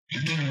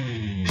A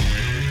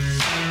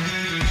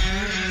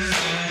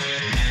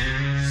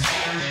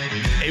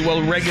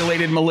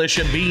well-regulated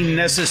militia being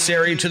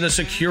necessary to the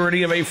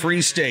security of a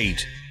free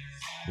state.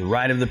 The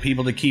right of the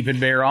people to keep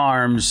and bear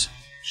arms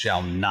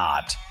shall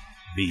not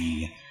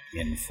be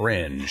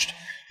infringed.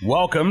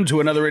 Welcome to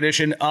another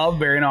edition of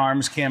Bearing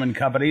Arms Cam &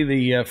 Company,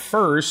 the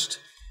first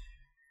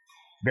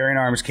Bearing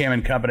Arms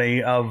Cam &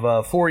 Company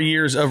of 4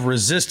 years of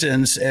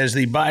resistance as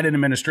the Biden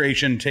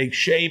administration takes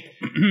shape.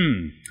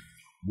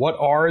 What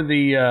are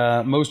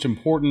the most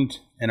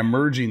important and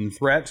emerging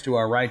threats to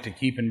our right to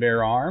keep and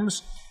bear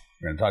arms?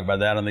 We're going to talk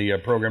about that on the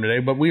program today,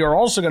 but we are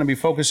also going to be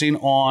focusing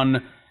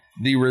on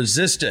the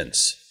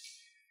resistance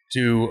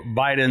to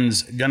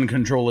Biden's gun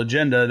control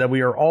agenda that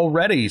we are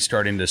already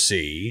starting to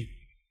see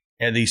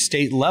at the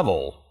state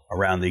level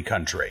around the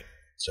country.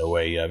 So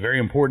a very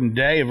important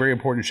day, a very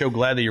important show.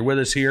 Glad that you're with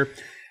us here.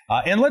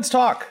 And let's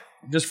talk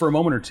just for a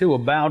moment or two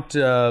about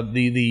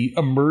the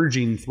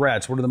emerging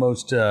threats. What are the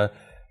most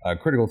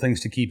critical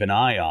things to keep an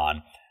eye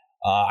on?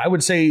 I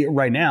would say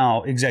right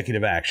now,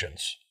 executive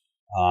actions.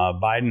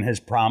 Biden has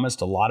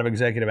promised a lot of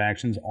executive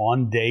actions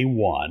on day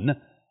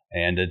one.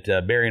 And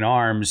at Bearing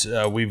Arms,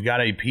 we've got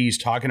a piece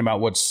talking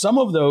about what some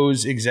of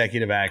those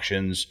executive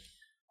actions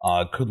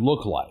could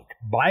look like.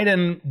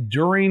 Biden,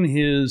 during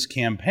his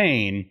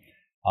campaign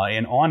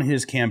and on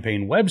his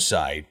campaign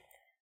website,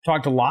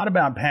 talked a lot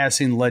about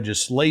passing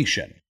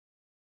legislation.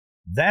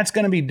 That's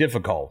going to be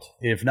difficult,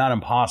 if not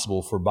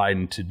impossible, for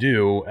Biden to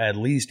do, at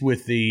least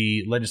with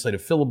the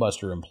legislative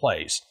filibuster in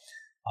place.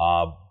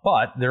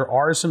 But there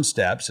are some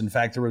steps. In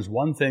fact, there was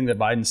one thing that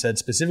Biden said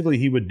specifically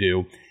he would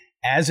do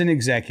as an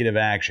executive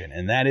action,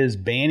 and that is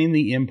banning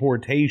the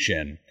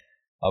importation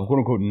of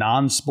quote-unquote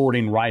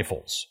non-sporting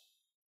rifles,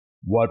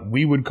 what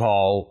we would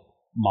call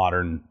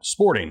modern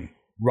sporting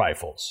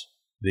rifles.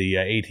 The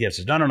ATF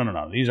says,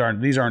 no. These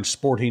aren't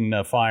sporting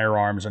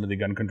firearms under the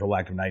Gun Control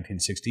Act of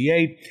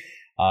 1968.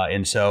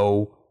 And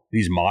so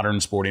these modern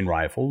sporting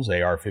rifles,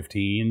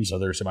 AR-15s,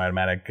 other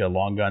semi-automatic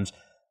long guns,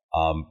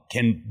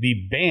 can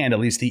be banned. At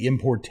least the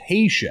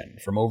importation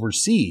from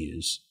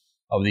overseas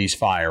of these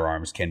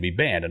firearms can be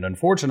banned. And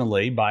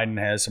unfortunately, Biden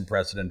has some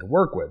precedent to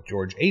work with.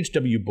 George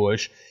H.W.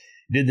 Bush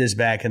did this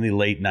back in the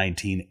late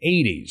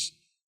 1980s.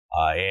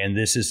 And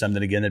this is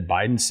something, again, that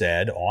Biden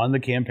said on the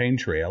campaign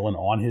trail and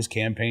on his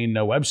campaign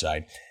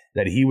website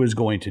that he was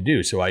going to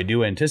do. So I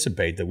do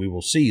anticipate that we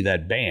will see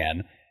that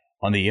ban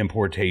on the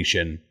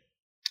importation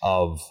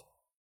of,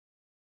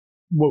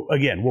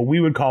 what we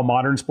would call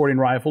modern sporting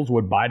rifles,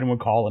 what Biden would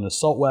call an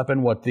assault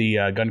weapon, what the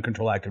Gun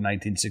Control Act of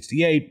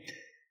 1968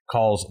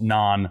 calls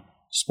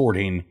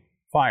non-sporting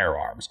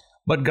firearms.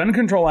 But gun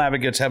control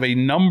advocates have a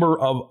number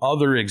of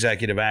other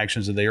executive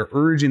actions that they are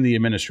urging the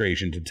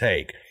administration to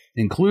take,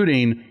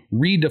 including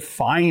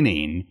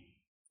redefining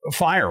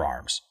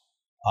firearms.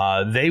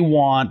 They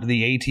want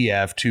the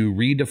ATF to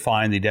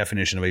redefine the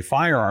definition of a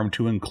firearm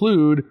to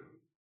include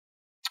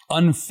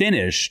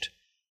unfinished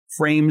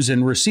frames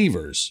and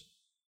receivers.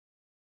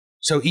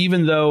 So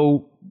even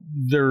though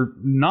they're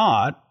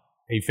not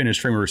a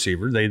finished frame or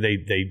receiver,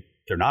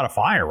 they're not a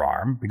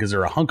firearm because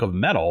they're a hunk of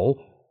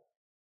metal,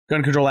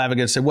 gun control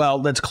advocates say, well,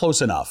 that's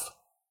close enough.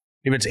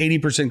 If it's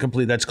 80%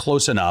 complete, that's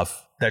close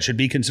enough. That should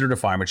be considered a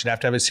firearm. It should have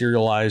to have a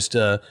serialized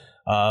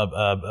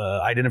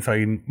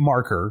identifying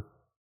marker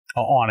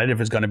on it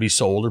if it's going to be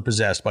sold or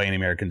possessed by any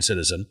American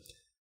citizen.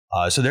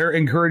 So they're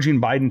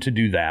encouraging Biden to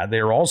do that.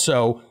 They're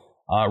also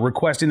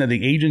requesting that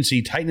the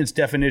agency tighten its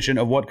definition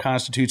of what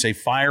constitutes a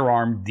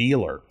firearm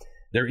dealer.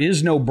 There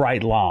is no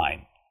bright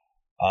line,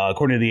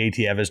 according to the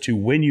ATF, as to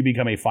when you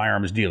become a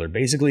firearms dealer.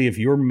 Basically, if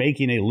you're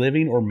making a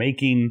living or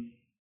making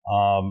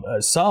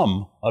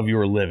some of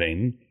your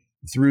living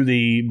through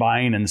the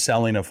buying and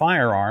selling of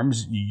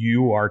firearms,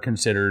 you are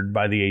considered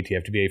by the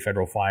ATF to be a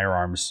federal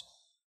firearms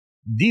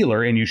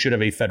dealer, and you should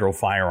have a federal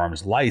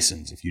firearms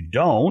license. If you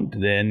don't,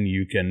 then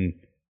you can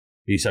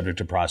be subject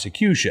to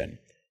prosecution.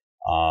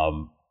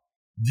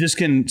 This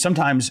can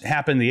sometimes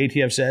happen, the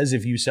ATF says,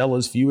 if you sell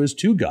as few as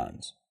 2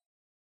 guns.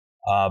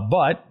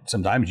 But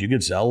sometimes you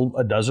could sell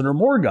a dozen or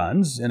more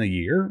guns in a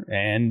year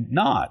and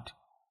not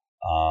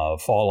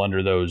fall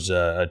under those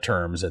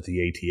terms that the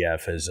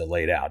ATF has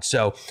laid out.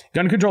 So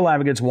gun control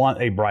advocates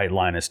want a bright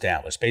line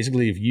established.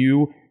 Basically, if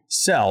you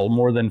sell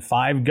more than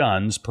 5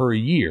 guns per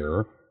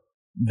year,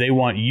 they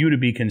want you to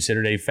be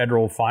considered a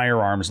federal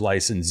firearms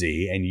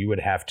licensee, and you would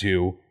have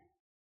to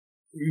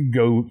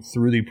go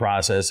through the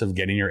process of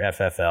getting your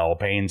FFL,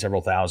 paying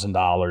several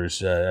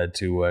 $1,000s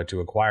to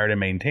acquire it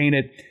and maintain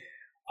it.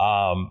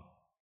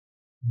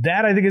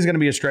 That, I think, is going to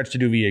be a stretch to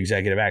do via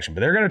executive action, but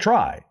they're going to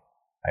try.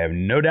 I have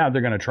no doubt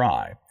they're going to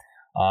try.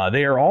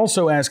 They are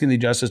also asking the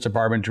Justice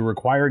Department to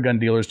require gun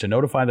dealers to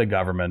notify the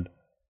government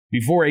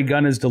before a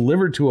gun is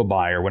delivered to a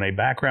buyer when a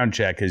background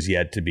check has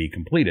yet to be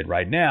completed.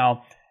 Right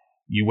now,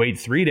 you wait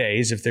 3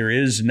 days. If there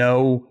is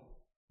no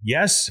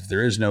yes, if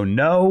there is no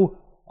no,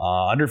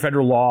 under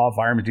federal law,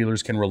 firearms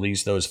dealers can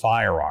release those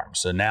firearms.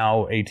 So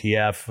now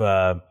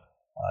ATF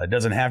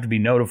doesn't have to be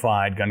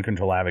notified. Gun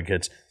control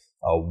advocates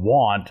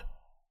want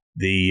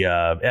the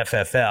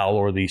FFL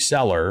or the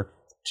seller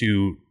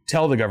to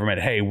tell the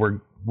government, hey,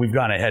 we've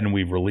gone ahead and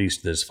we've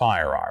released this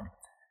firearm.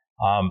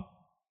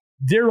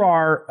 There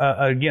are,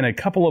 again, a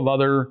couple of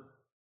other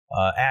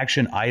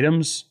action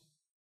items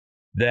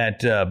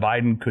that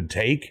Biden could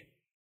take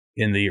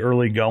in the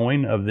early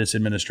going of this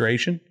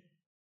administration.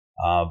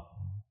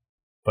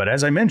 But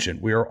as I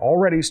mentioned, we are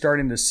already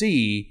starting to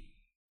see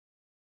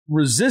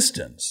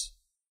resistance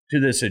to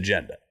this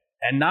agenda,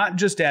 and not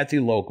just at the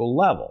local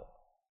level.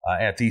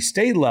 At the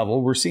state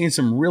level, we're seeing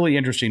some really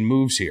interesting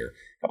moves here.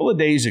 A couple of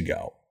days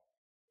ago,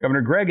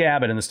 Governor Greg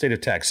Abbott in the state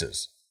of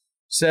Texas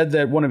said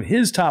that one of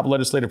his top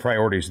legislative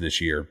priorities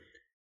this year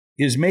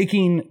is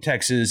making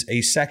Texas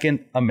a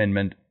Second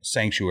Amendment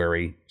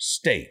sanctuary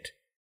state.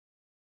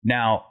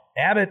 Now,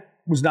 Abbott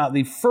was not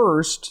the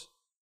first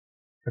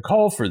to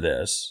call for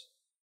this.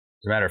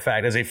 As a matter of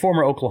fact, as a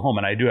former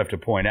Oklahoman, I do have to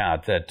point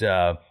out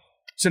that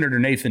Senator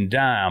Nathan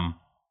Dahm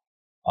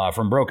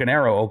from Broken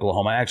Arrow,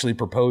 Oklahoma, actually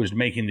proposed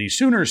making the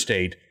Sooner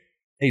State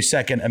a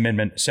Second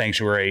Amendment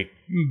sanctuary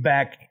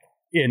back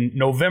in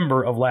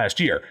November of last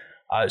year.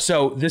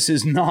 So this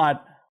is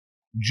not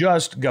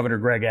just Governor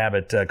Greg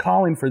Abbott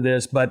calling for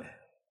this, but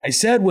I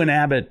said when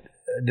Abbott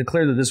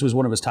declared that this was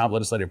one of his top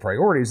legislative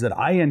priorities that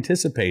I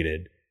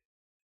anticipated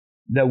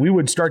that we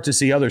would start to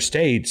see other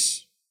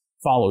states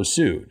follow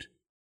suit.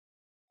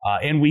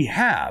 And we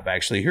have,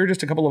 actually. Here are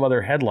just a couple of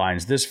other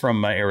headlines. This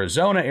from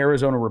Arizona.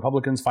 Arizona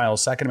Republicans file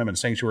Second Amendment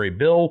sanctuary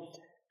bill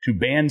to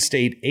ban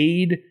state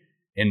aid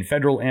in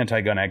federal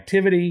anti-gun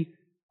activity.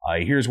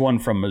 Here's one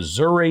from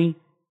Missouri.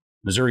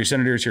 Missouri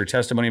senators hear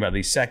testimony about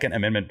the Second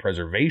Amendment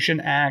Preservation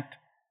Act.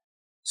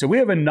 So we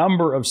have a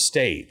number of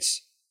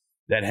states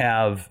that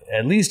have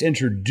at least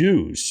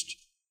introduced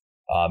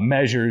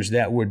measures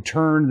that would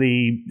turn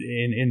the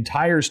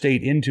entire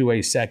state into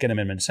a Second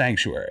Amendment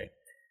sanctuary.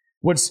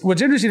 What's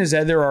interesting is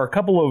that there are a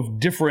couple of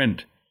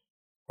different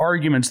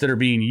arguments that are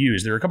being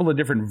used. There are a couple of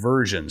different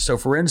versions. So,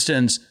 for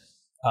instance,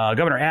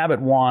 Governor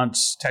Abbott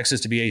wants Texas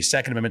to be a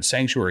Second Amendment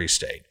sanctuary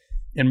state.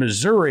 In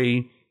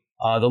Missouri,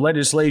 the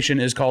legislation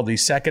is called the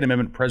Second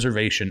Amendment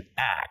Preservation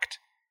Act.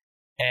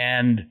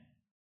 And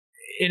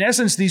in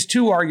essence, these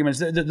two arguments,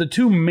 the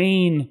two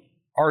main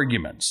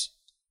arguments,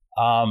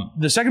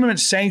 the Second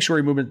Amendment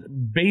sanctuary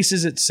movement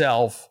bases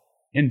itself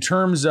in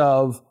terms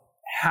of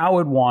how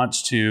it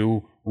wants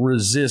to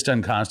resist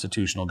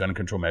unconstitutional gun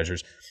control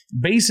measures,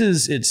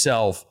 bases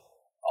itself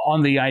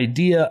on the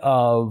idea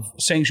of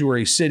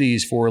sanctuary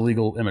cities for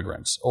illegal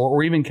immigrants,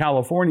 or even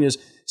California's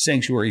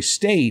sanctuary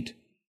state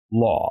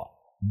law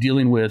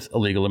dealing with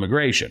illegal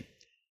immigration.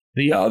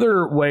 The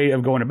other way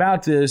of going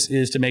about this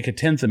is to make a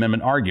 10th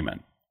Amendment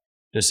argument,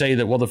 to say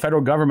that, well, the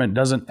federal government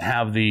doesn't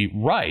have the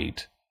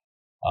right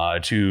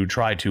to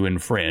try to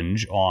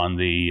infringe on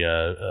the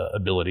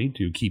ability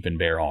to keep and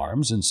bear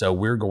arms, and so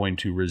we're going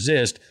to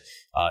resist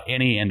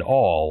any and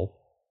all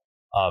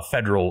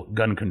federal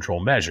gun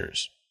control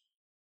measures.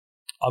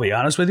 I'll be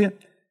honest with you.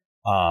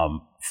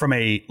 From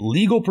a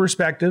legal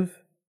perspective,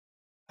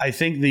 I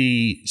think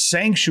the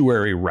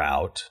sanctuary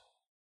route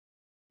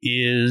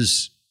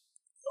is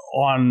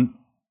on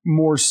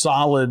more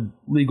solid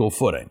legal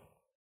footing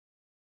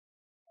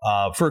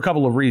for a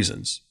couple of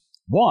reasons.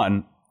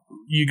 One,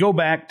 you go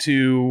back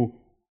to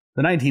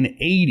the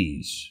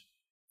 1980s,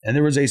 and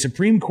there was a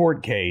Supreme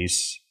Court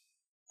case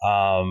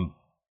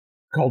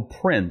called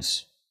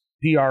Prince,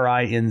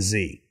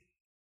 P-R-I-N-Z.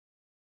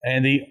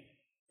 And the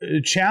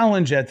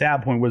challenge at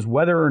that point was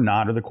whether or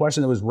not, or the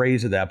question that was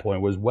raised at that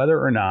point was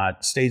whether or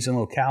not states and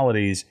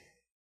localities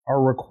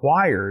are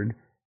required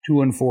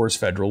to enforce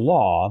federal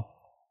law,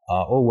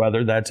 or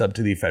whether that's up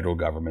to the federal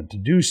government to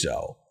do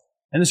so.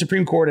 And the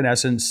Supreme Court, in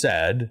essence,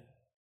 said,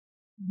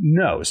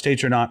 no,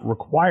 states are not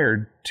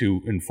required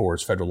to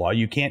enforce federal law.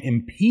 You can't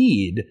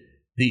impede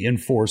the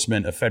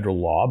enforcement of federal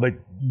law, but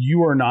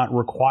you are not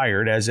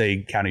required as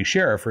a county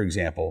sheriff, for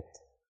example,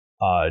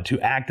 to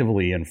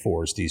actively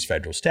enforce these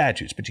federal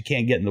statutes, but you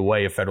can't get in the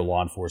way of federal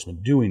law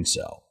enforcement doing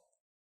so.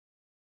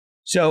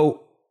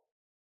 So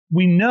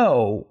we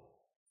know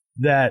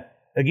that,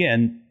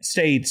 again,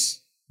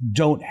 states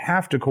don't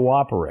have to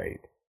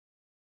cooperate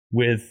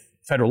with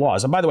federal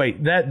laws. And by the way,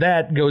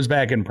 that goes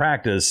back in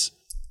practice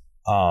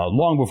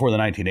long before the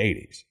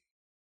 1980s.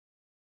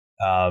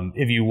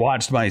 If you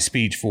watched my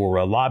speech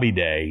for Lobby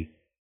Day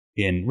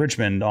in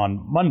Richmond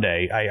on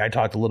Monday, I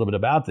talked a little bit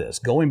about this.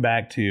 Going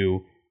back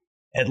to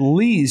at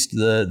least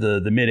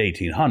the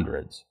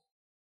mid-1800s,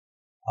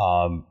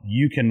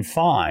 you can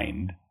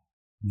find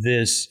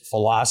this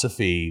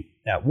philosophy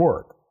at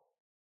work.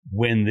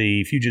 When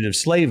the Fugitive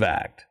Slave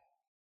Act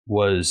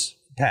was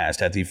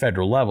passed at the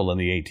federal level in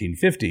the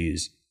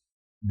 1850s,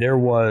 there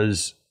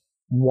was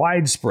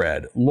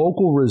widespread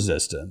local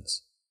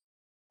resistance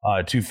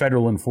to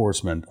federal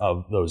enforcement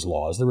of those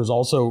laws. There was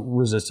also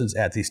resistance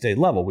at the state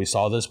level. We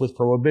saw this with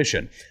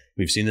prohibition.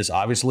 We've seen this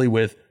obviously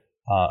with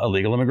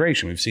illegal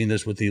immigration. We've seen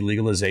this with the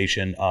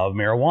legalization of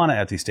marijuana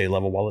at the state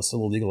level while it's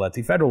still illegal at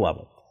the federal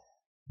level.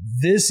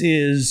 This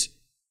is,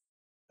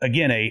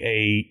 again,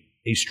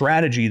 a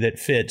strategy that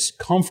fits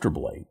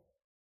comfortably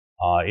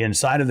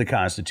inside of the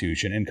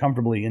Constitution and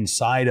comfortably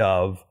inside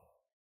of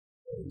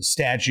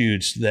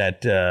statutes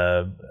that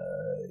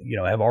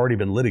have already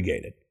been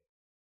litigated.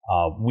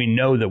 We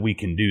know that we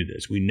can do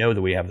this. We know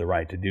that we have the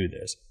right to do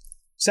this.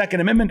 A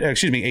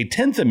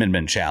 10th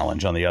Amendment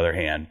challenge, on the other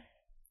hand,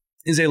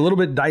 is a little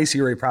bit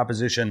dicier a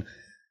proposition,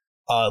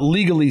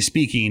 legally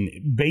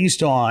speaking,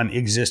 based on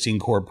existing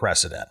court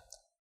precedent.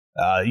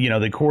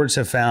 The courts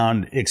have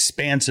found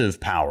expansive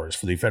powers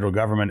for the federal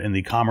government in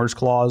the Commerce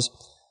Clause,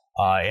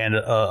 and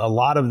a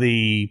lot of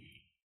the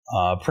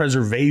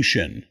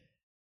preservation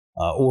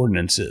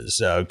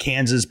ordinances.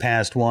 Kansas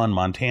passed one,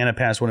 Montana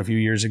passed one a few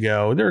years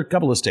ago. There are a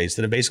couple of states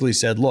that have basically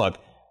said, look,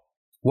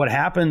 what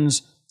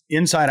happens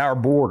inside our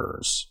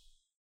borders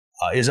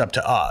is up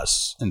to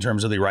us in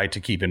terms of the right to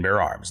keep and bear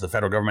arms. The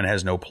federal government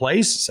has no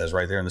place, it says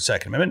right there in the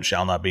Second Amendment,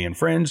 shall not be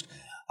infringed.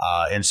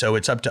 And so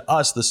it's up to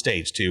us, the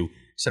states, to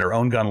set our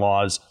own gun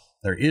laws.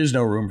 There is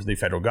no room for the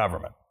federal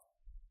government.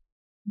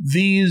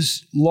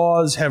 These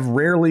laws have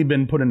rarely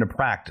been put into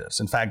practice.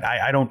 In fact,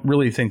 I don't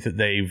really think that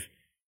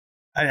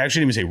I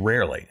shouldn't even say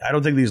rarely. I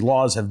don't think these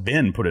laws have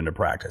been put into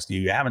practice.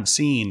 You haven't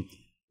seen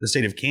the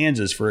state of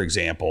Kansas, for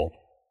example,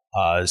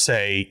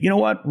 say, you know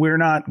what, we're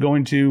not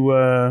going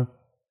to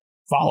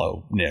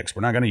follow NICS.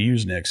 We're not going to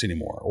use NICS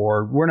anymore,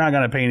 or we're not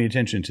going to pay any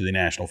attention to the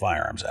National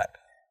Firearms Act.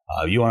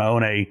 You want to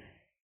own a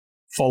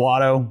full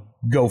auto?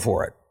 Go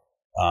for it.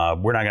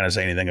 We're not going to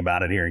say anything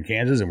about it here in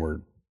Kansas, and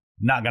we're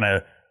not going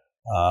to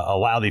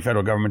allow the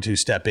federal government to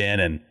step in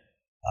and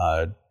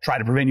try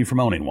to prevent you from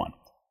owning one.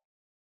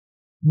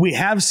 We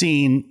have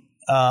seen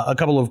a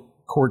couple of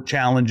court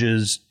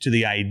challenges to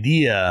the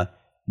idea,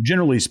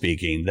 generally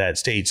speaking, that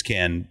states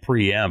can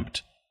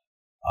preempt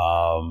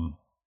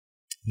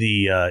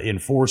the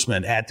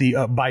enforcement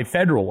by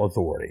federal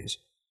authorities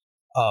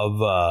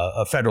of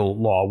a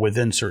federal law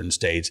within certain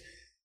states.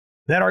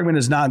 That argument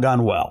has not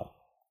gone well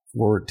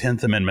for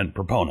 10th Amendment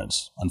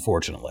proponents,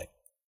 unfortunately.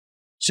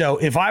 So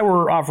if I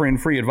were offering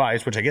free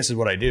advice, which I guess is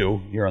what I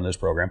do here on this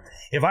program,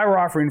 if I were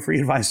offering free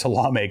advice to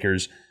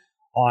lawmakers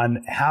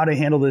on how to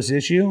handle this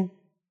issue,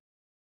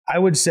 I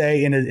would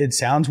say, and it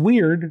sounds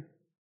weird,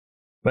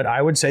 but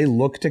I would say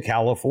look to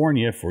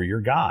California for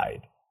your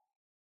guide.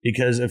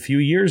 Because a few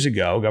years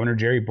ago, Governor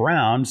Jerry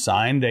Brown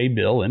signed a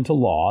bill into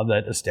law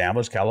that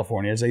established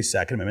California as a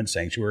Second Amendment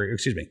sanctuary.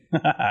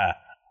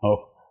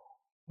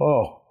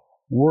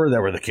 Were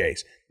that were the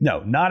case.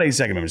 No, not a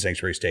Second Amendment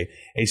sanctuary state.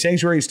 A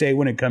sanctuary state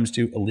when it comes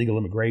to illegal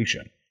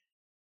immigration.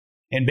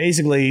 And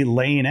basically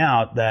laying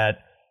out that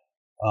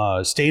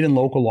state and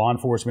local law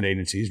enforcement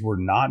agencies were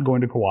not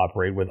going to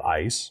cooperate with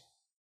ICE.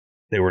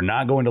 They were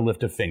not going to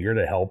lift a finger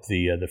to help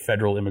the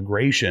federal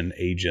immigration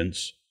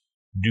agents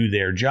do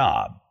their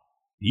job.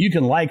 You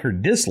can like or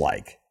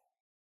dislike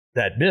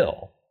that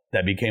bill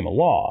that became a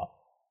law,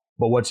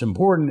 but what's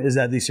important is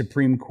that the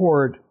Supreme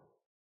Court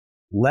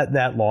let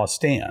that law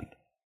stand.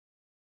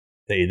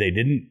 They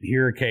didn't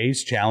hear a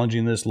case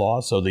challenging this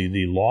law, so the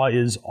law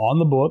is on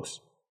the books.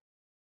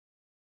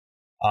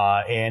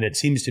 And it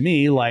seems to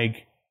me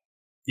like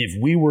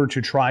if we were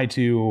to try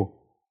to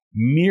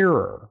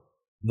mirror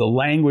the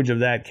language of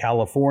that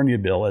California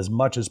bill as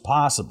much as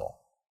possible,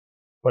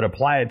 but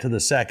apply it to the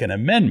Second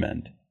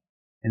Amendment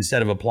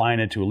instead of applying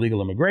it to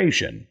illegal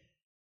immigration,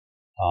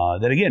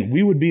 then again,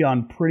 we would be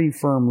on pretty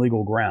firm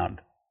legal ground.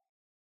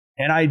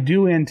 And I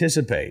do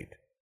anticipate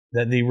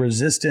that the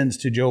resistance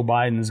to Joe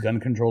Biden's gun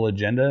control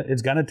agenda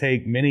is going to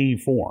take many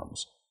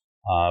forms,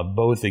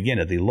 both, again,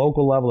 at the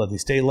local level, at the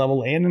state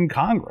level, and in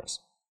Congress,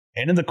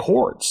 and in the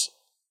courts,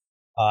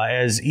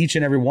 as each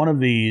and every one of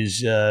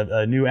these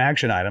new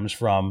action items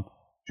from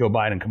Joe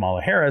Biden and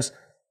Kamala Harris,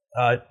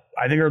 I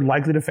think are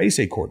likely to face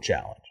a court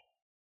challenge.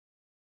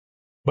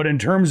 But in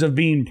terms of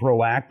being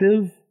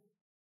proactive,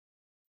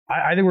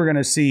 I think we're going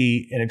to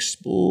see an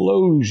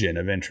explosion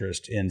of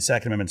interest in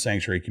Second Amendment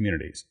sanctuary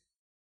communities.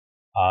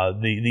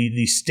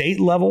 The state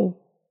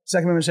level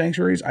Second Amendment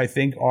sanctuaries, I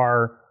think,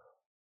 are,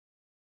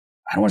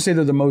 I don't want to say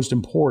they're the most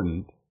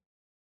important,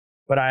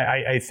 but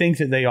I think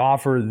that they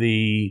offer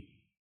the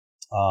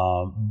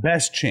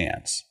best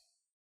chance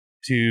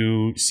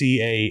to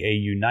see a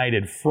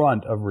united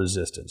front of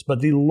resistance.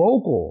 But the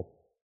local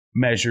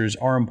measures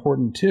are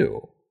important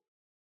too.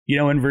 You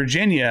know, in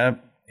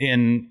Virginia,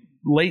 in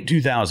late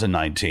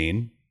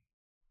 2019,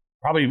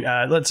 probably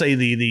let's say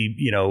the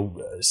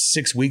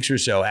 6 weeks or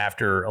so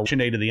after election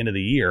day to the end of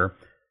the year,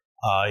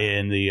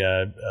 in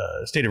the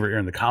state of Virginia,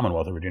 in the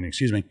Commonwealth of Virginia,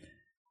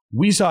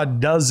 we saw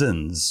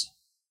dozens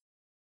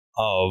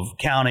of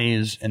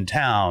counties and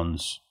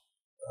towns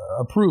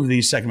approve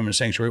these Second Amendment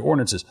sanctuary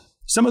ordinances.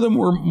 Some of them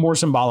were more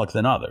symbolic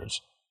than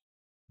others,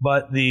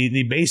 but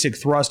the basic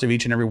thrust of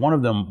each and every one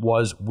of them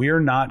was, we're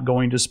not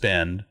going to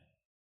spend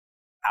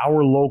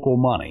our local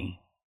money.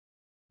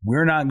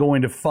 We're not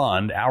going to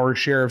fund our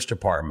sheriff's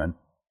department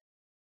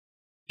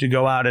to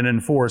go out and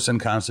enforce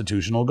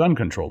unconstitutional gun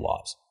control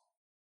laws.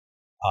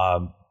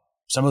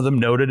 Some of them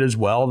noted as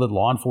well that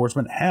law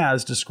enforcement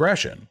has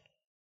discretion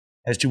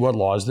as to what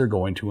laws they're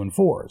going to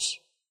enforce.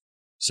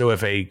 So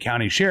if a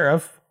county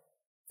sheriff,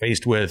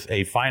 faced with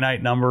a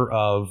finite number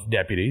of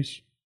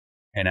deputies,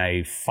 and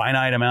a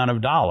finite amount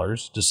of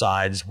dollars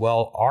decides,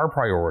 well, our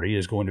priority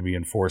is going to be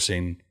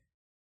enforcing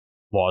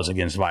laws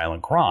against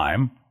violent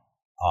crime.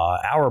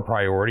 Our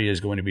priority is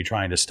going to be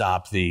trying to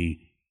stop the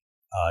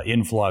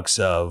influx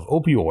of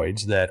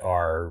opioids that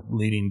are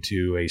leading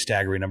to a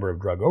staggering number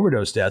of drug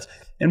overdose deaths.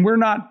 And we're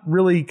not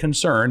really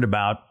concerned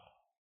about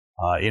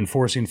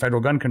enforcing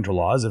federal gun control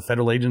laws. If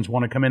federal agents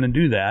want to come in and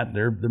do that,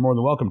 they're more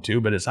than welcome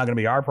to, but it's not going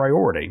to be our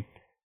priority.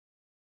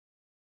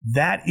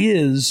 That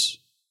is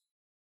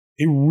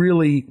a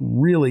really,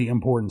 really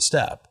important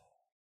step.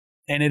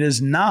 And it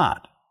is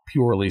not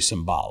purely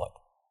symbolic.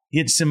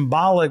 It's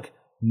symbolic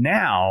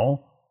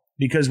now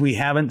because we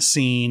haven't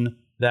seen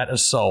that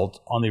assault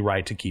on the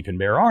right to keep and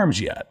bear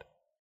arms yet.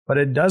 But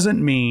it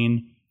doesn't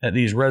mean that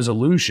these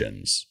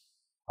resolutions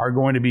are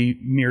going to be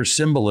mere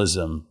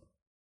symbolism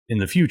in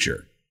the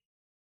future.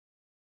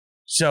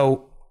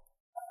 So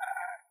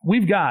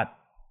we've got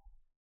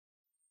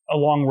a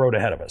long road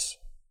ahead of us.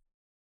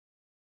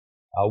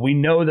 We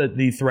know that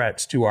the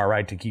threats to our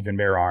right to keep and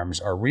bear arms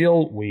are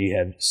real. We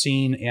have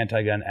seen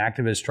anti-gun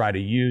activists try to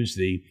use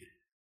the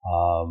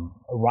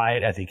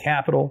riot at the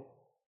Capitol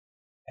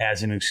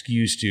as an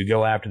excuse to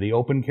go after the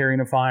open carrying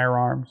of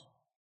firearms.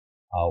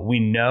 We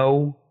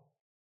know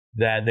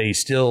that they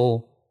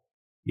still,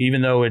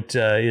 even though it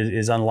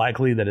is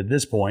unlikely that at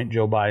this point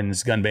Joe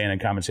Biden's gun ban and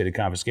compensated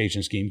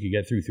confiscation scheme could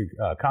get through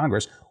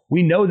Congress,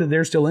 we know that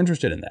they're still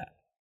interested in that.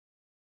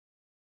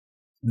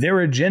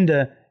 Their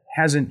agenda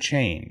hasn't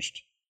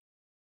changed.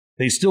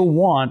 They still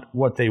want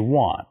what they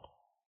want.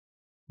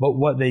 But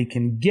what they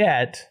can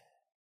get,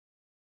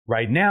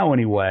 right now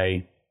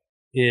anyway,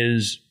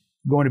 is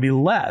going to be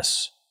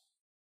less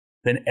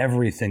than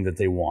everything that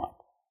they want.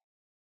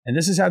 And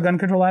this is how gun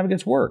control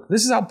advocates work.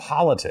 This is how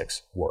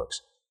politics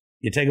works.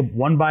 You take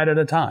one bite at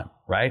a time,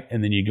 right?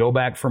 And then you go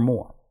back for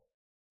more.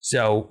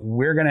 So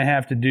we're going to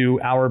have to do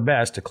our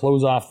best to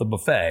close off the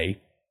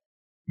buffet,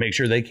 make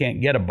sure they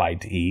can't get a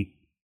bite to eat,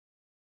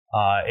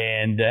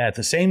 and at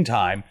the same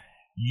time,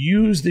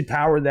 use the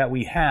power that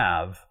we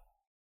have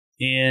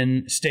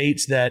in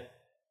states that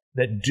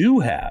do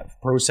have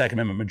pro-Second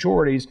Amendment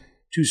majorities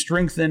to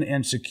strengthen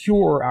and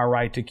secure our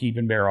right to keep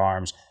and bear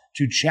arms,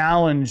 to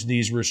challenge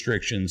these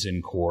restrictions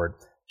in court,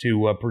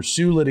 to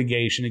pursue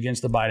litigation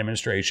against the Biden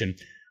administration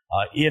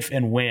if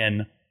and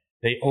when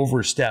they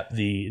overstep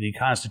the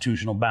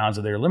constitutional bounds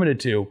that they're limited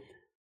to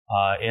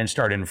and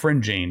start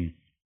infringing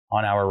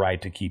on our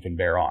right to keep and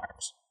bear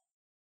arms.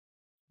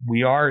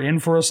 We are in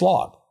for a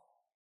slog.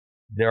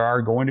 There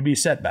are going to be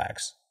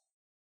setbacks,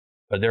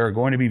 but there are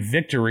going to be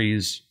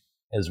victories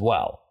as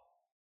well.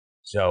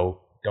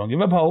 So don't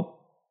give up hope.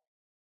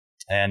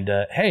 And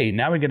hey,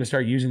 now we got to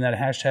start using that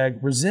hashtag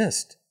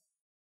resist,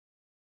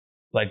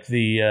 like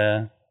the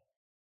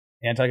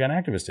anti-gun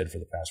activists did for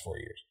the past 4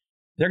 years.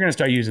 They're going to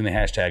start using the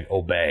hashtag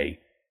obey,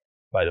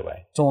 by the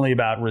way. It's only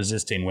about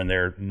resisting when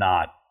they're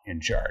not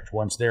in charge.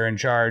 Once they're in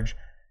charge,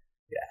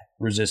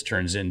 resist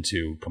turns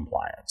into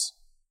compliance.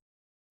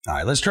 All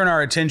right, let's turn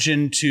our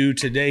attention to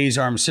today's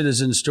Armed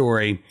Citizen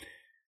story,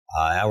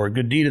 our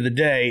good deed of the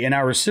day. In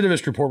our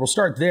recidivist report, we'll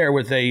start there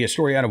with a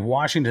story out of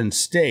Washington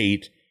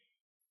State.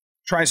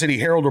 Tri-City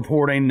Herald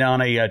reporting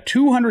on a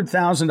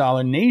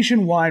 $200,000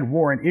 nationwide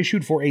warrant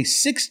issued for a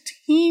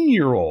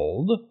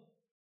 16-year-old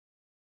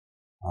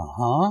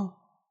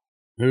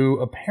who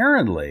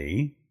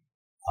apparently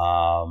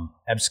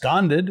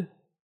absconded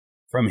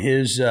from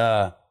his,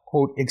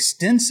 quote,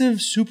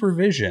 extensive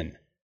supervision.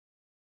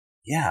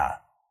 Yeah.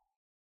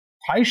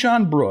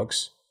 Tyshawn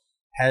Brooks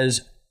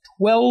has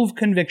 12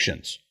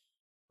 convictions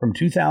from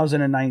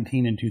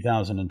 2019 and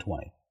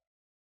 2020.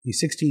 He's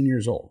 16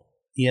 years old.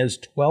 He has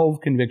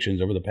 12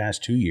 convictions over the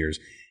past 2 years,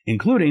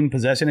 including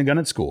possessing a gun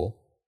at school,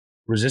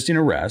 resisting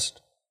arrest,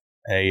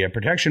 a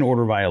protection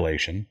order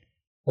violation,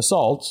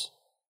 assaults,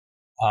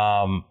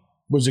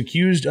 was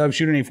accused of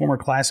shooting a former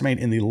classmate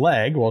in the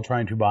leg while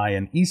trying to buy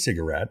an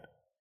e-cigarette.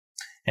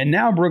 And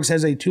now Brooks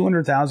has a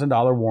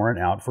 $200,000 warrant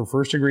out for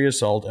first-degree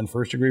assault and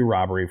first-degree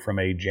robbery from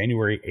a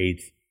January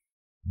 8th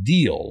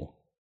deal.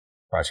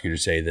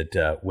 Prosecutors say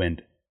that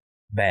went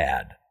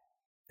bad.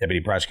 Deputy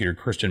Prosecutor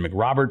Kristen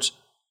McRoberts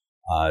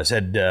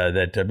said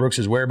that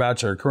Brooks'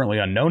 whereabouts are currently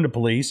unknown to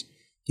police.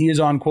 He is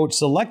on, quote,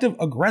 selective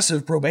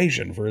aggressive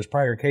probation for his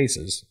prior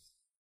cases.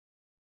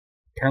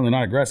 Apparently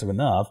not aggressive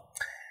enough.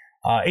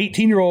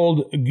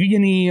 18-year-old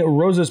Guillermo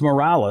Rosas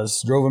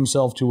Morales drove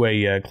himself to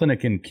a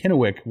clinic in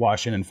Kennewick,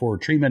 Washington, for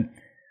treatment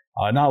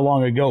not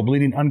long ago.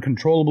 Bleeding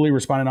uncontrollably,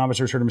 responding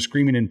officers heard him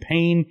screaming in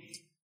pain.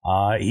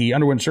 He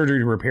underwent surgery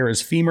to repair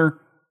his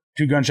femur.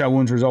 2 gunshot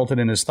wounds resulted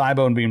in his thigh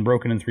bone being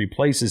broken in 3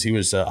 places. He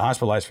was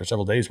hospitalized for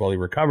several days while he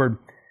recovered.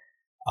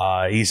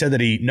 He said that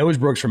he knows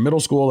Brooks from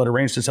middle school, had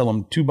arranged to sell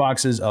him 2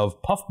 boxes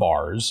of Puff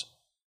Bars.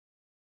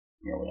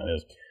 You know what that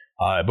is.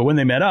 But when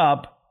they met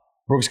up,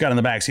 Brooks got in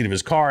the back seat of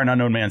his car. An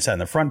unknown man sat in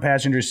the front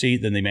passenger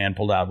seat. Then the man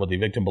pulled out what the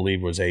victim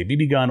believed was a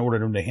BB gun,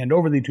 ordered him to hand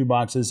over the 2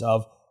 boxes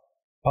of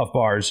Puff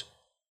Bars.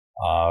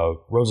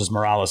 Rosas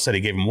Morales said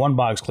he gave him 1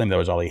 box, claimed that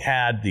was all he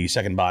had. The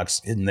second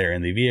box hidden there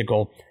in the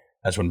vehicle.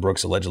 That's when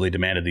Brooks allegedly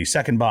demanded the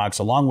second box,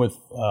 along with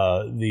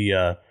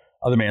the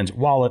other man's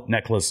wallet,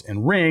 necklace,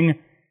 and ring.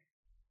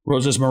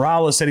 Rosas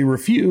Morales said he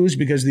refused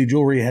because the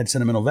jewelry had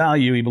sentimental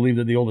value. He believed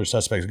that the older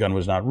suspect's gun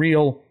was not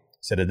real.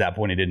 Said at that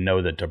point he didn't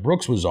know that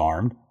Brooks was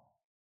armed.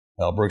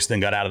 Well, Brooks then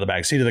got out of the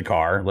back seat of the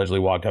car, allegedly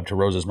walked up to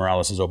Rosas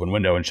Morales' open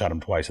window and shot him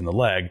twice in the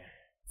leg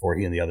before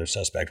he and the other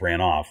suspect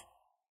ran off.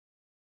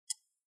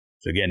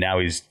 So again, now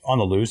he's on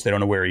the loose. They don't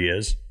know where he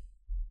is.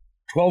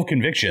 12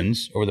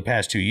 convictions over the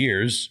past 2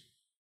 years.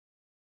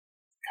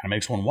 Kind of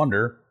makes one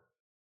wonder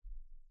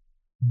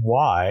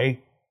why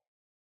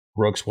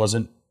Brooks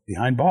wasn't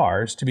behind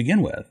bars to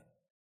begin with.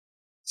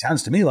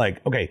 Sounds to me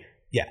like, okay,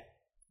 yeah,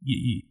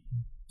 you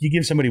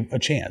give somebody a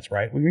chance,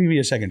 right? We're going to give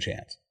you a second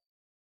chance.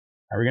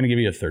 Are we going to give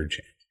you a third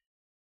chance?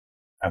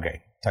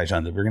 Okay,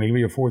 Tyshawn, we're going to give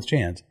you a fourth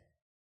chance.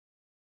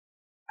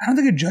 I don't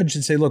think a judge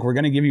should say, look, we're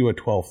going to give you a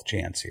 12th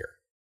chance here.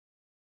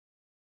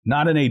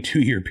 Not in a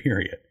 2-year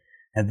period.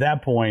 At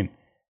that point,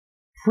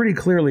 pretty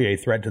clearly a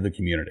threat to the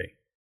community.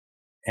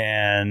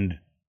 And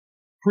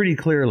pretty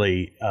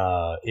clearly,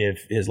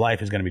 if his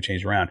life is going to be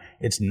changed around,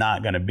 it's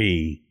not going to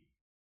be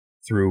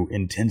through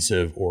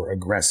intensive or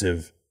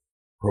aggressive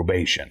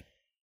probation.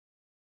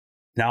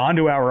 Now, on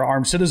to our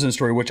armed citizen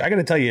story, which I got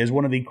to tell you is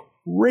one of the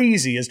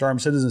craziest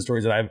armed citizen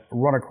stories that I've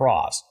run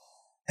across.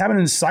 It happened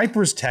in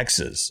Cypress,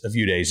 Texas a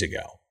few days ago.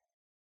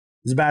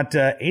 It was about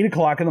 8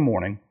 o'clock in the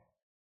morning.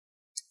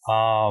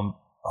 A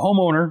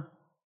homeowner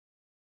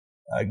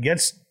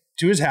gets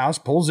to his house,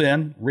 pulls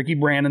in. Ricky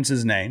Brandon's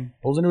his name.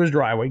 Pulls into his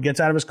driveway, gets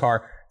out of his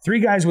car. 3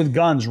 guys with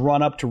guns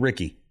run up to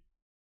Ricky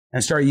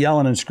and start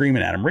yelling and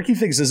screaming at him. Ricky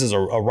thinks this is a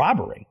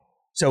robbery.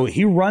 So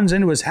he runs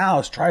into his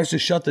house, tries to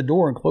shut the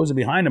door and close it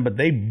behind him, but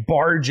they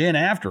barge in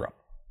after him.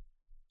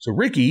 So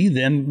Ricky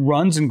then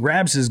runs and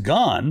grabs his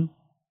gun,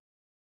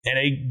 and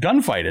a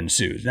gunfight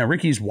ensues. Now,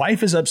 Ricky's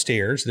wife is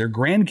upstairs. Their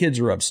grandkids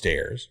are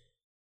upstairs.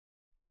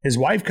 His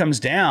wife comes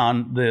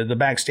down the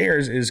back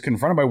stairs, is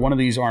confronted by one of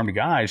these armed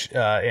guys,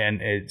 and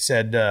it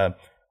said,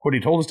 he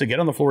told us to get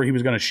on the floor. He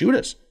was going to shoot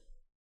us.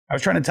 I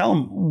was trying to tell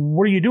him,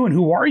 what are you doing?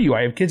 Who are you?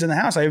 I have kids in the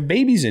house. I have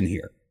babies in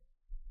here.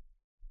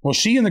 Well,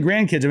 she and the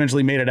grandkids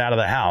eventually made it out of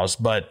the house,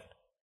 but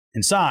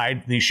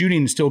inside, the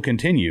shooting still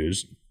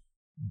continues.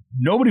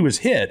 Nobody was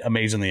hit,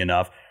 amazingly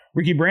enough.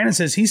 Ricky Brandon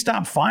says he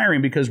stopped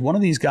firing because one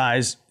of these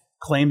guys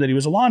claimed that he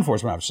was a law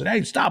enforcement officer. Said,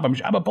 hey, stop,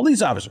 I'm a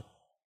police officer.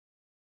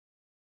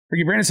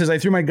 Ricky Brandon says, I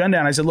threw my gun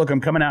down. I said, look,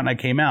 I'm coming out, and I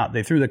came out.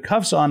 They threw the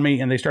cuffs on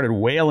me, and they started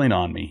wailing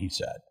on me, he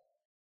said.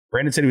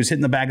 Brandon said he was hit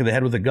in the back of the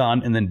head with a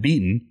gun and then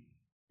beaten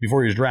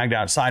before he was dragged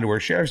outside to where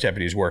sheriff's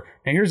deputies were.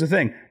 And here's the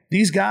thing.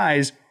 These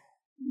guys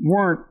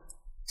weren't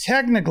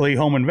technically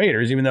home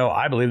invaders, even though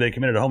I believe they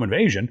committed a home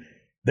invasion.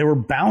 They were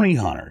bounty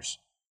hunters.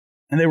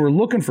 And they were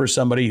looking for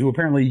somebody who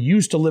apparently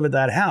used to live at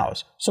that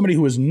house, somebody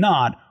who was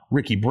not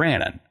Ricky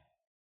Brandon.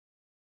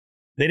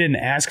 They didn't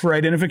ask for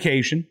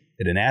identification.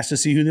 They didn't ask to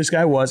see who this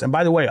guy was. And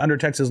by the way, under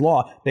Texas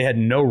law, they had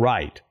no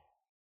right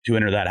to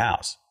enter that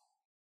house.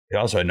 They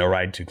also had no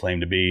right to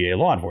claim to be a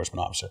law enforcement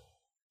officer.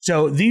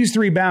 So these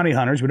 3 bounty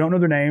hunters, we don't know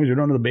their names, we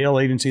don't know the bail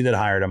agency that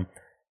hired them.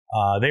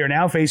 They are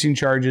now facing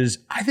charges,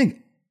 I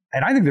think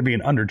they're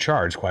being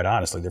undercharged, quite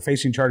honestly. They're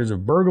facing charges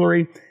of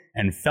burglary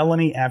and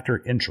felony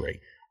after entry.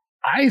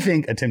 I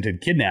think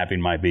attempted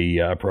kidnapping might be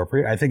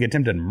appropriate. I think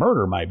attempted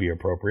murder might be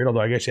appropriate, although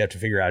I guess you have to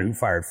figure out who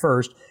fired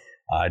first.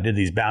 Did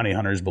these bounty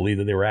hunters believe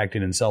that they were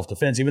acting in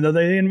self-defense, even though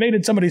they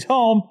invaded somebody's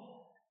home?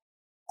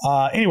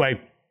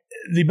 Anyway,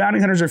 the bounty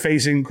hunters are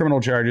facing criminal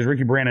charges.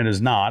 Ricky Brandon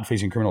is not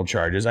facing criminal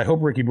charges. I hope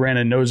Ricky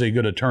Brandon knows a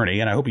good attorney,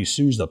 and I hope he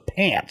sues the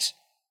pants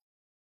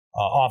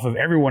off of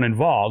everyone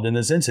involved in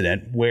this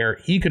incident where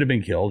he could have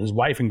been killed, his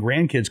wife and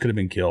grandkids could have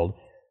been killed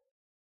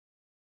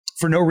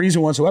for no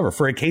reason whatsoever,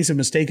 for a case of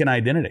mistaken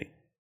identity.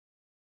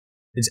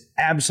 It's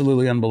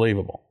absolutely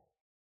unbelievable.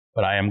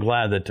 But I am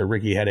glad that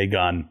Ricky had a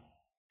gun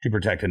to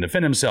protect and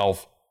defend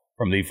himself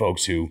from the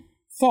folks who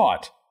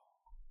thought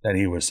that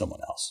he was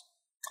someone else.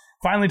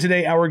 Finally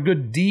today, our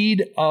good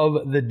deed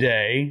of the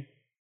day.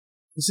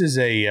 This is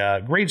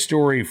a great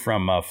story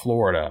from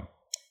Florida.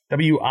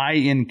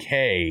 WINK,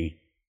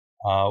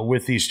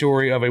 with the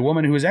story of a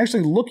woman who is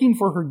actually looking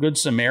for her Good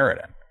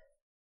Samaritan.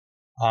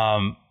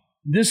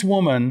 This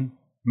woman,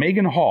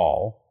 Megan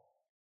Hall,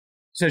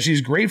 says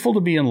she's grateful to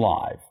be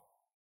alive,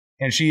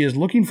 and she is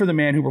looking for the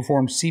man who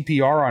performed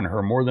CPR on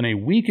her more than a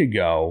week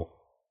ago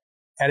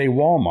at a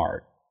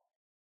Walmart.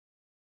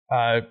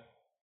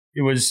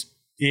 It was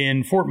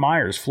in Fort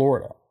Myers,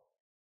 Florida.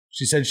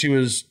 She said she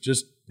was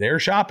just there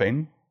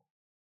shopping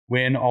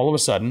when all of a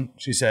sudden,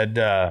 she said,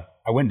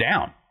 I went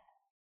down.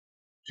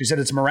 She said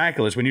it's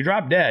miraculous. When you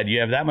drop dead, you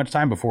have that much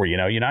time before you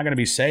know you're not going to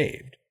be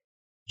saved.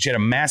 She had a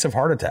massive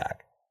heart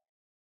attack.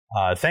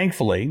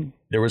 Thankfully,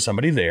 there was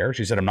somebody there.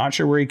 She said, I'm not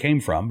sure where he came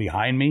from.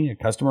 Behind me, a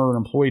customer or an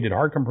employee did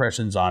heart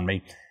compressions on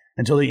me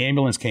until the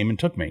ambulance came and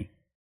took me.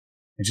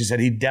 And she said,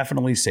 he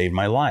definitely saved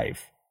my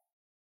life.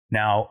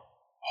 Now,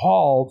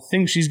 Hall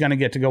thinks she's going to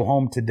get to go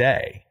home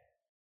today.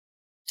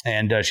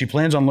 And she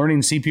plans on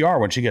learning CPR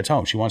when she gets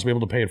home. She wants to be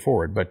able to pay it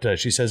forward. But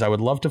she says, I would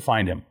love to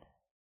find him.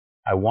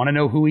 I want to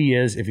know who he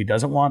is. If he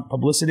doesn't want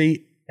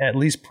publicity, at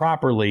least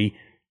properly,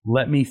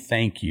 let me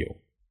thank you.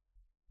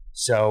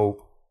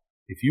 So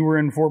if you were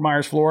in Fort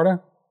Myers,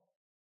 Florida,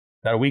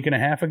 about a week and a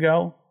half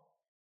ago,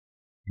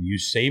 and you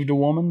saved a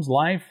woman's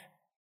life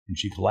and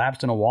she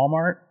collapsed in a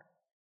Walmart,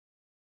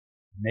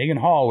 Megan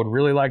Hall would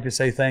really like to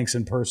say thanks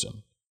in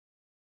person.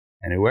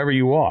 And whoever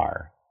you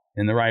are,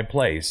 in the right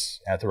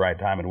place, at the right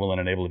time, and willing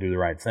and able to do the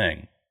right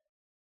thing,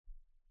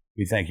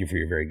 we thank you for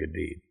your very good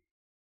deed.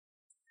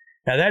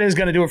 Now, that is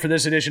going to do it for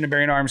this edition of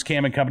Bearing Arms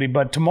Cam & Company.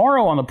 But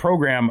tomorrow on the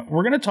program,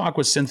 we're going to talk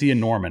with Cynthia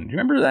Norman. Do you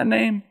remember that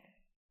name?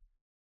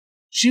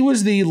 She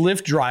was the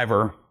Lyft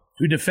driver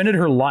who defended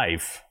her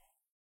life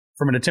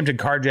from an attempted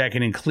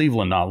carjacking in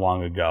Cleveland not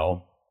long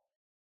ago,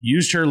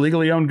 used her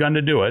legally owned gun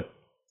to do it,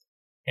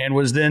 and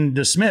was then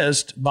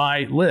dismissed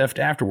by Lyft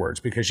afterwards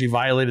because she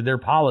violated their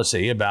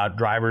policy about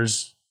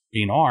drivers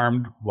being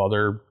armed while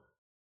they're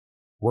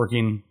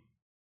working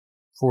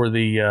for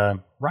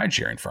the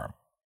ride-sharing firm.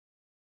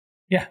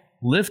 Yeah,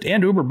 Lyft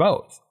and Uber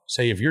both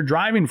say if you're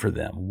driving for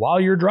them while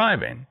you're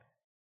driving,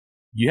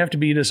 you have to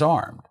be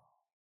disarmed.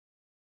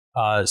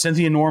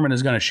 Cynthia Norman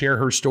is going to share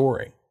her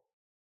story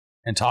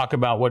and talk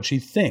about what she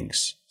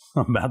thinks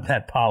about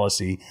that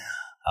policy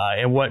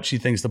and what she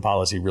thinks the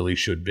policy really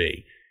should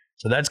be.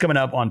 So that's coming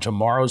up on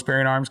tomorrow's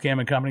Bearing Arms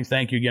Cam & Company.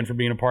 Thank you again for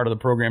being a part of the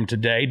program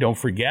today. Don't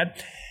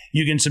forget,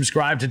 you can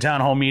subscribe to Town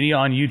Hall Media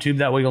on YouTube.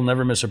 That way you'll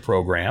never miss a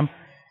program.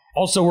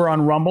 Also, we're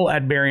on Rumble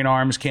at Bearing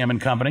Arms Cam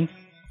 & Company,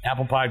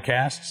 Apple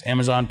Podcasts,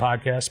 Amazon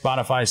Podcasts,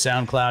 Spotify,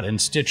 SoundCloud,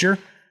 and Stitcher.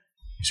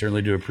 We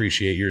certainly do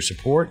appreciate your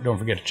support. Don't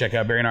forget to check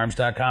out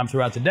bearingarms.com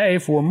throughout the day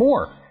for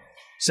more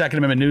Second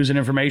Amendment news and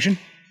information.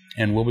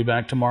 And we'll be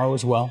back tomorrow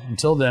as well.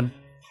 Until then,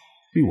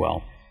 be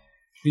well,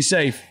 be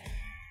safe,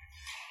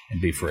 and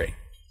be free.